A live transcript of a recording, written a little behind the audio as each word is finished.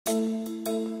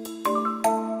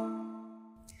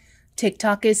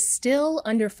TikTok is still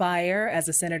under fire as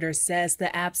a senator says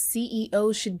the app's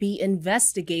CEO should be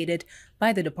investigated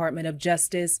by the Department of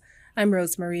Justice. I'm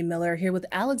Rosemary Miller here with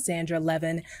Alexandra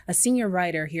Levin, a senior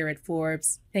writer here at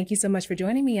Forbes. Thank you so much for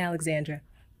joining me, Alexandra.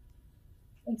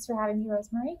 Thanks for having me,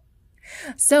 Rosemary.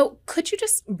 So could you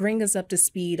just bring us up to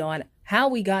speed on how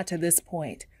we got to this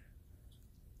point?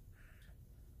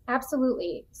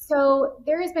 Absolutely. So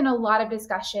there has been a lot of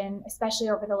discussion, especially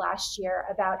over the last year,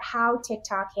 about how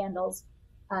TikTok handles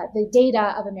the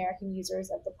data of American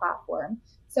users of the platform.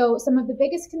 So some of the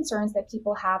biggest concerns that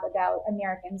people have about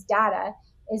Americans' data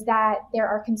is that there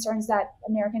are concerns that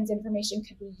Americans' information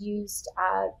could be used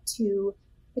to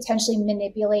potentially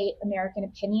manipulate American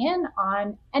opinion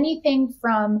on anything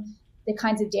from the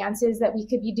kinds of dances that we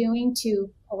could be doing to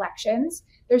elections.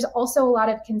 There's also a lot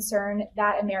of concern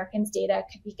that Americans' data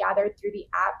could be gathered through the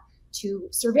app to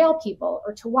surveil people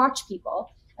or to watch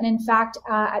people. And in fact,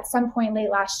 at some point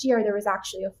late last year, there was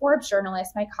actually a Forbes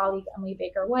journalist, my colleague Emily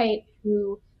Baker-White,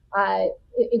 who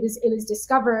it was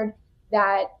discovered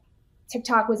that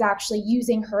TikTok was actually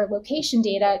using her location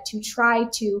data to try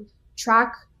to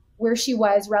track where she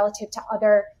was relative to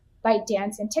other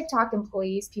ByteDance and TikTok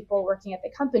employees, people working at the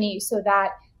company, so that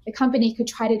the company could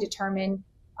try to determine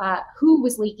who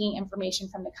was leaking information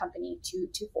from the company to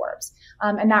Forbes.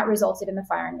 And that resulted in the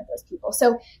firing of those people.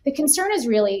 So the concern is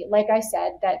really, like I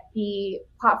said, that the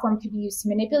platform could be used to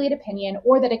manipulate opinion,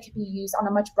 or that it could be used on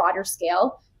a much broader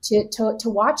scale to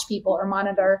watch people or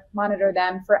monitor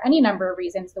them for any number of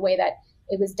reasons, the way that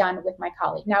it was done with my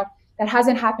colleague. Now, that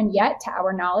hasn't happened yet to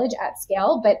our knowledge at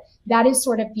scale, but that is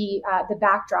sort of the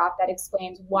backdrop that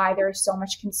explains why there is so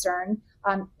much concern,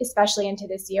 especially into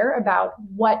this year, about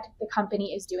what the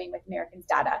company is doing with Americans'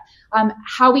 data.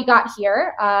 How we got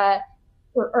here,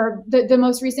 or the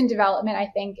most recent development,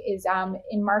 I think, is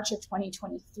in March of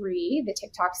 2023, the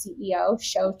TikTok CEO,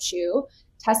 Shou Chew,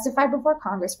 testified before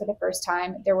Congress for the first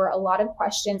time. There were a lot of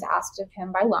questions asked of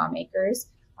him by lawmakers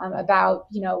about,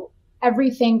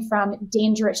 everything from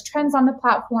dangerous trends on the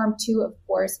platform to, of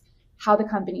course, how the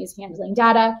company is handling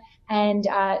data. And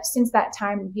since that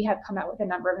time, we have come out with a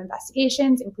number of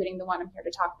investigations, including the one I'm here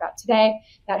to talk about today,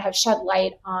 that have shed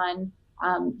light on,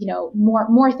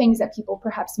 more things that people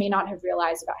perhaps may not have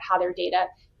realized about how their data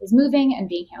is moving and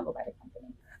being handled by the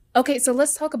company. Okay, so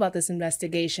let's talk about this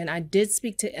investigation. I did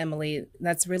speak to Emily.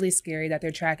 That's really scary that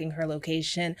they're tracking her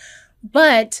location.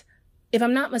 But if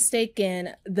I'm not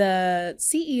mistaken, the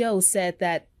CEO said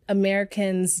that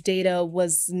Americans' data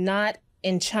was not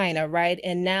in China, right?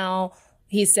 And now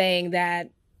he's saying that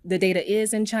the data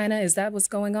is in China. Is that what's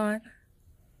going on?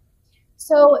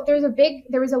 So there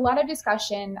was a lot of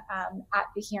discussion at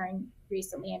the hearing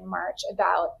recently in March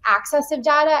about access of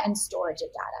data and storage of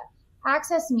data.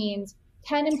 Access means,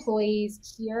 can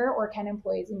employees here or can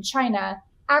employees in China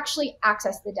actually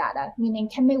access the data? Meaning,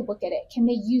 can they look at it? Can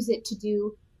they use it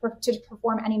to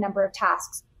perform any number of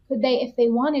tasks? Could they, if they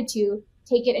wanted to,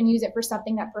 take it and use it for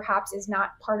something that perhaps is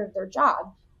not part of their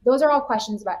job? Those are all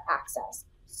questions about access.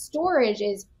 Storage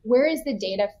is, where is the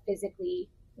data physically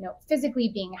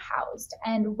being housed?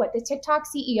 And what the TikTok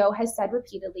CEO has said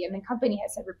repeatedly, and the company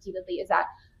has said repeatedly, is that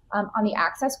on the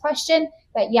access question,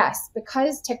 that yes,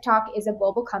 because TikTok is a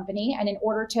global company, and in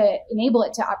order to enable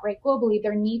it to operate globally,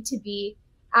 there needs to be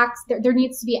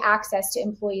access to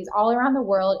employees all around the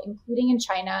world, including in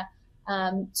China,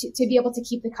 to be able to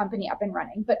keep the company up and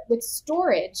running. But with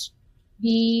storage,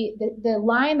 the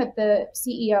line that the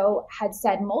CEO had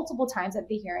said multiple times at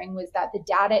the hearing was that the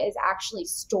data is actually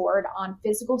stored on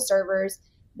physical servers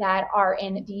that are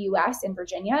in the US, in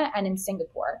Virginia, and in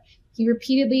Singapore. He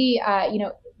repeatedly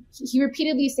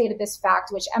stated this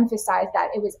fact, which emphasized that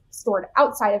it was stored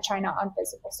outside of China on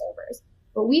physical servers.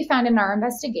 What we found in our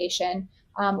investigation,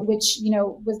 which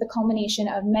was the culmination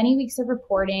of many weeks of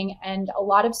reporting and a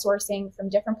lot of sourcing from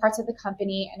different parts of the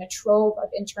company and a trove of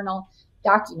internal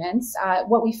documents,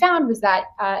 what we found was that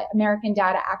American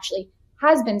data actually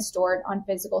has been stored on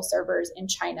physical servers in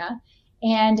China.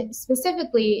 And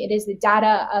specifically, it is the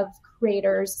data of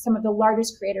creators, some of the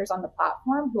largest creators on the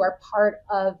platform, who are part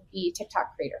of the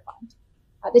TikTok Creator Fund.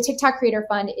 The TikTok Creator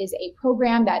Fund is a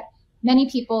program that many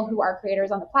people who are creators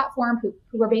on the platform,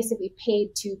 who are basically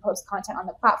paid to post content on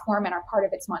the platform and are part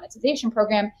of its monetization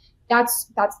program, that's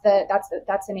the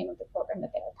name of the program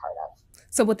that they are part of.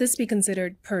 So would this be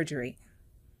considered perjury?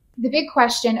 The big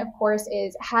question, of course,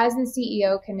 is, has the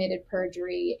CEO committed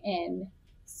perjury in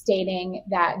stating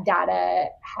that data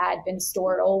had been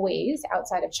stored always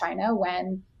outside of China,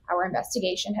 when our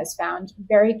investigation has found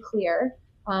very clear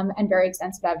and very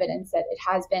extensive evidence that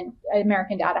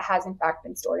American data has in fact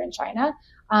been stored in China.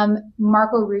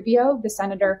 Marco Rubio, the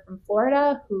senator from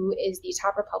Florida, who is the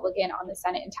top Republican on the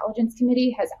Senate Intelligence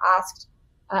Committee, has asked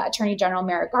Attorney General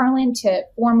Merrick Garland to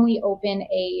formally open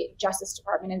a Justice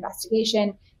Department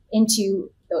investigation into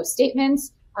those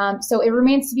statements. So it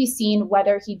remains to be seen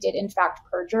whether he did in fact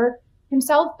perjure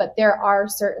himself, but there are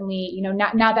certainly,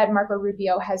 now that Marco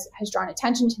Rubio has drawn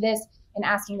attention to this and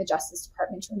asking the Justice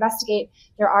Department to investigate,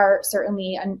 there are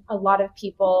certainly a lot of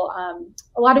people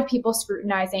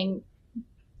scrutinizing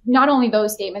not only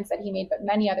those statements that he made, but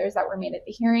many others that were made at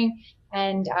the hearing.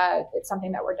 And it's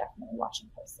something that we're definitely watching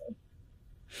closely.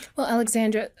 Well,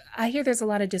 Alexandra, I hear there's a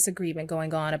lot of disagreement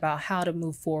going on about how to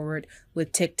move forward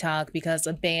with TikTok because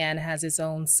a ban has its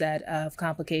own set of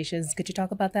complications. Could you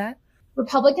talk about that?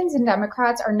 Republicans and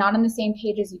Democrats are not on the same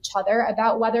page as each other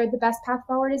about whether the best path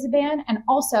forward is a ban. And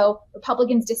also,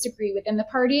 Republicans disagree within the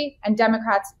party and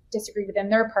Democrats disagree within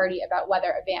their party about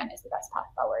whether a ban is the best path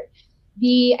forward.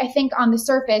 I think on the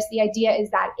surface, the idea is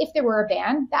that if there were a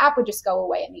ban, the app would just go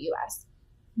away in the US.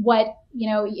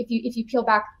 If you peel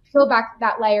back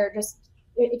that layer,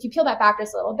 if you peel that back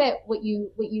just a little bit, what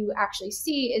you actually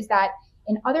see is that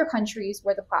in other countries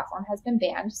where the platform has been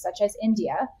banned, such as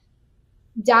India,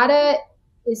 data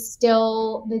is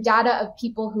still the data of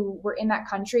people who were in that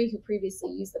country who previously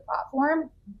used the platform.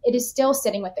 It is still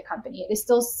sitting with the company. It is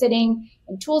still sitting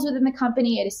in tools within the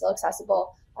company. It is still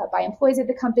accessible by employees at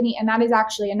the company. And that is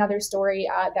actually another story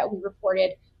that we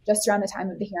reported just around the time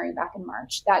of the hearing back in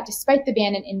March, that despite the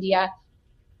ban in India,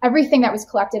 everything that was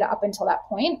collected up until that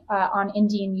point on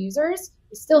Indian users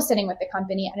is still sitting with the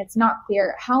company. And it's not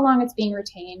clear how long it's being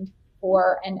retained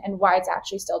for and why it's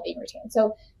actually still being retained.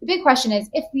 So the big question is,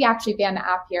 if we actually ban the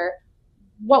app here,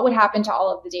 what would happen to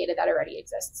all of the data that already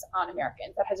exists on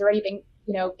Americans, that has already been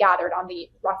gathered on the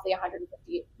roughly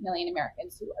 150 million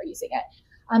Americans who are using it?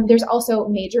 There's also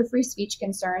major free speech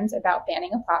concerns about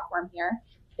banning a platform here.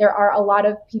 There are a lot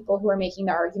of people who are making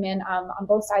the argument on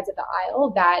both sides of the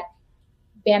aisle that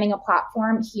banning a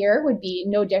platform here would be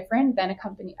no different than a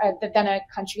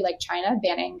country like China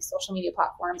banning social media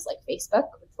platforms like Facebook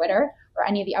or Twitter or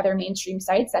any of the other mainstream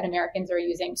sites that Americans are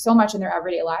using so much in their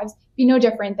everyday lives. Be no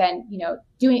different than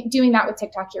doing that with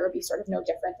TikTok here would be sort of no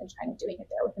different than China doing it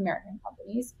there with American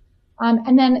companies.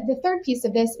 And then the third piece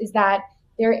of this is that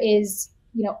there is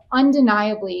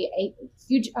undeniably a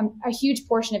huge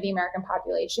portion of the American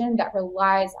population that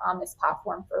relies on this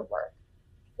platform for work.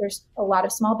 There's a lot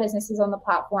of small businesses on the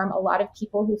platform, a lot of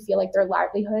people who feel like their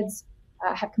livelihoods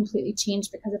have completely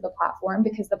changed because of the platform,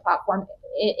 because the platform,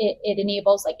 it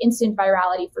enables like instant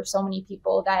virality for so many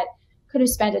people that could have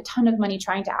spent a ton of money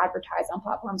trying to advertise on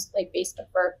platforms like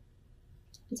Facebook for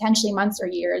potentially months or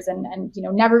years and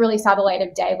never really saw the light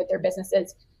of day with their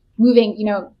businesses moving,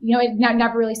 it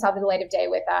never really saw the light of day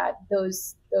with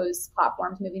those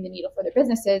platforms moving the needle for their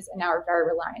businesses, and now are very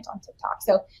reliant on TikTok.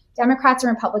 So Democrats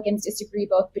and Republicans disagree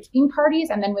both between parties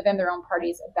and then within their own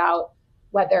parties about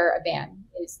whether a ban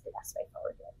is the best way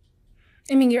forward.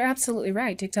 I mean, you're absolutely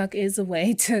right. TikTok is a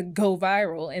way to go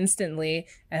viral instantly.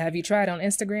 Have you tried on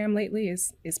Instagram lately?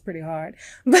 It's pretty hard.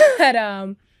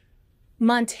 But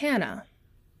Montana,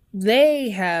 they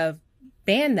have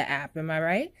banned the app. Am I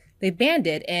right? They banned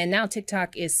it, and now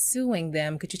TikTok is suing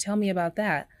them. Could you tell me about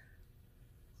that?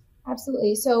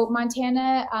 Absolutely. So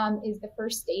Montana is the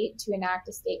first state to enact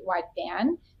a statewide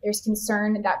ban. There's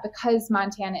concern that because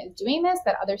Montana is doing this,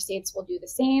 that other states will do the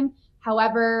same.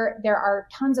 However, there are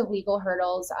tons of legal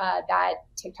hurdles that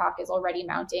TikTok is already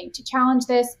mounting to challenge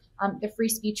this. The free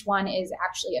speech one is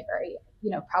actually a very,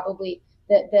 probably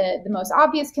the most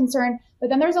obvious concern. But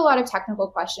then there's a lot of technical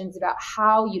questions about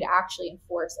how you'd actually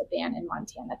enforce a ban in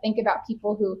Montana. Think about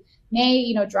people who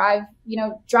may, drive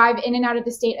in and out of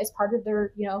the state as part of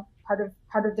their,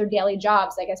 part of their daily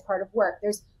jobs, like as part of work.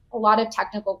 There's a lot of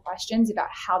technical questions about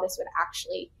how this would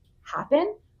actually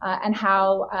happen and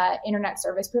how internet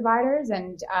service providers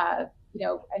and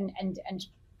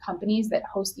companies that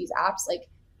host these apps, like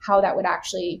how that would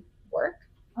actually work.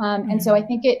 And so I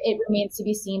think it remains to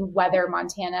be seen whether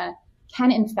Montana can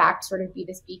in fact sort of be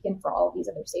this beacon for all of these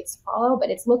other states to follow. But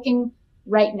it's looking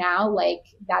right now like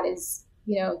that is,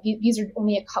 these are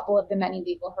only a couple of the many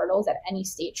legal hurdles that any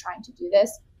state trying to do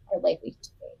this are likely to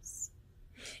face.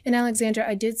 And Alexandra,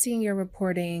 I did see in your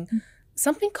reporting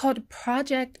something called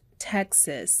Project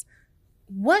Texas.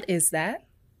 What is that?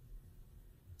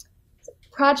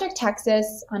 Project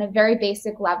Texas, on a very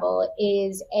basic level,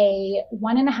 is a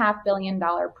 $1.5 billion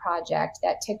project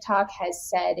that TikTok has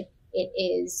said it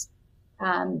is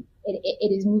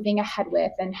moving ahead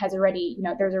with and has already,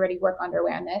 there's already work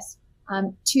underway on this,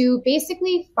 to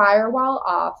basically firewall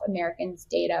off Americans'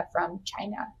 data from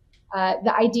China.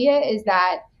 The idea is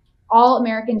that all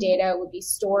American data would be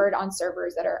stored on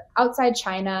servers that are outside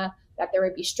China, that there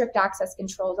would be strict access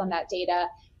controls on that data.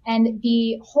 And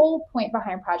the whole point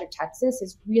behind Project Texas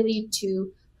is really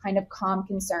to kind of calm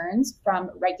concerns from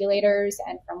regulators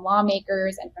and from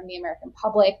lawmakers and from the American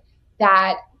public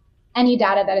that any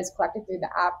data that is collected through the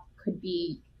app could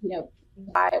be,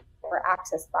 by or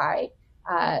accessed by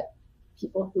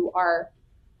people who are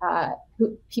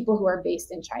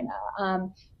based in China.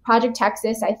 Project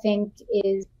Texas, I think,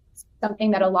 is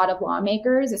something that a lot of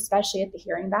lawmakers, especially at the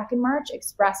hearing back in March,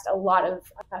 expressed a lot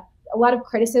of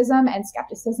criticism and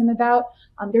skepticism about.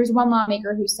 There's one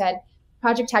lawmaker who said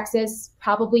Project Texas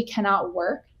probably cannot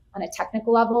work on a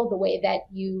technical level the way that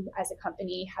you as a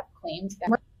company have claimed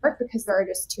that work, because there are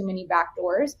just too many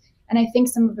backdoors. And I think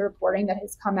some of the reporting that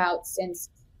has come out since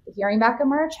the hearing back in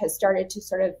March has started to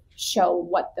sort of show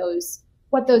what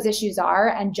those issues are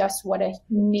and just what a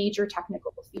major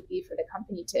technical feat be for the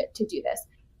company to do this.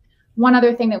 One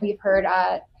other thing that we've heard,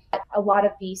 a lot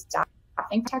of the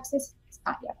staffing Texas has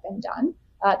not yet been done,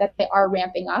 that they are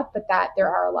ramping up, but that there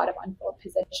are a lot of unfilled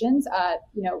positions,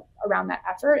 around that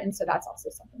effort. And so that's also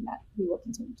something that we will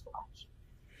continue to watch.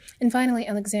 And finally,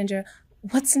 Alexandra,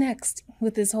 what's next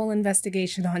with this whole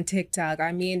investigation on TikTok?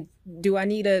 I mean, do I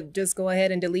need to just go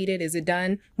ahead and delete it? Is it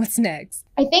done? What's next?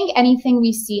 I think anything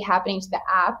we see happening to the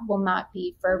app will not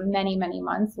be for many, many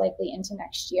months, likely into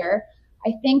next year.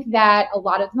 I think that a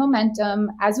lot of momentum,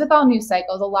 as with all news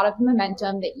cycles, a lot of the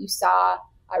momentum that you saw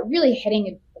really hitting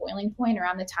a boiling point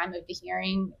around the time of the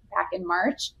hearing back in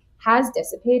March has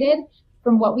dissipated.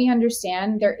 From what we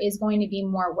understand, there is going to be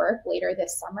more work later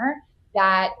this summer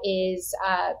that is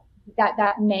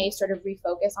that may sort of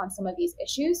refocus on some of these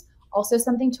issues. Also,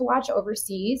 something to watch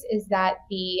overseas is that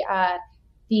the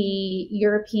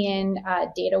European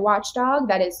data watchdog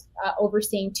that is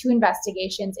overseeing 2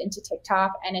 investigations into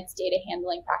TikTok and its data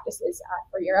handling practices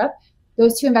for Europe.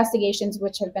 Those 2 investigations,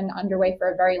 which have been underway for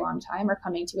a very long time, are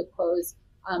coming to a close,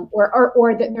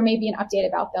 or there may be an update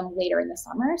about them later in the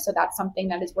summer. So that's something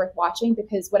that is worth watching,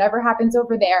 because whatever happens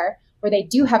over there, where they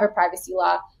do have a privacy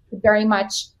law, could very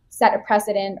much set a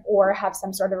precedent or have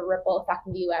some sort of a ripple effect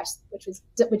in the US,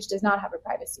 which does not have a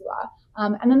privacy law.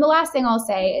 And then the last thing I'll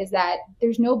say is that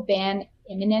there's no ban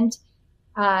imminent,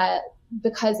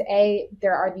 because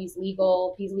there are these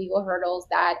legal hurdles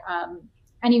that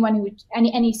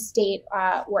any state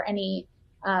or any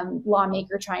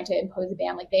lawmaker trying to impose a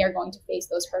ban, like, they are going to face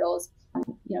those hurdles,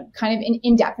 kind of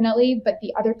indefinitely. But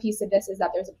the other piece of this is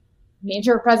that there's a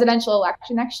major presidential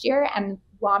election next year, and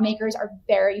lawmakers are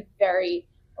very, very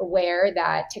aware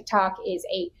that TikTok is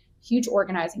a huge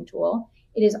organizing tool.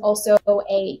 It is also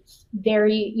it's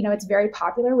very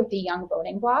popular with the young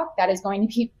voting bloc. That is going to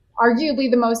be arguably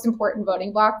the most important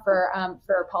voting bloc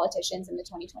for politicians in the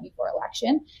 2024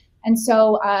 election. And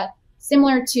so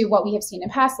similar to what we have seen in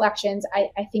past elections,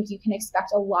 I think you can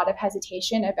expect a lot of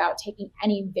hesitation about taking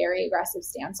any very aggressive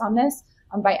stance on this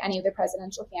by any of the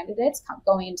presidential candidates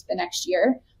going into the next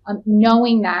year,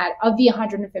 knowing that of the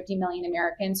 150 million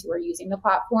Americans who are using the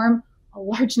platform, a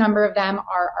large number of them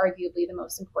are arguably the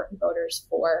most important voters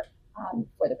for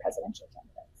the presidential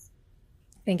candidates.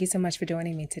 Thank you so much for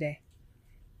joining me today.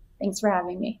 Thanks for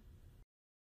having me.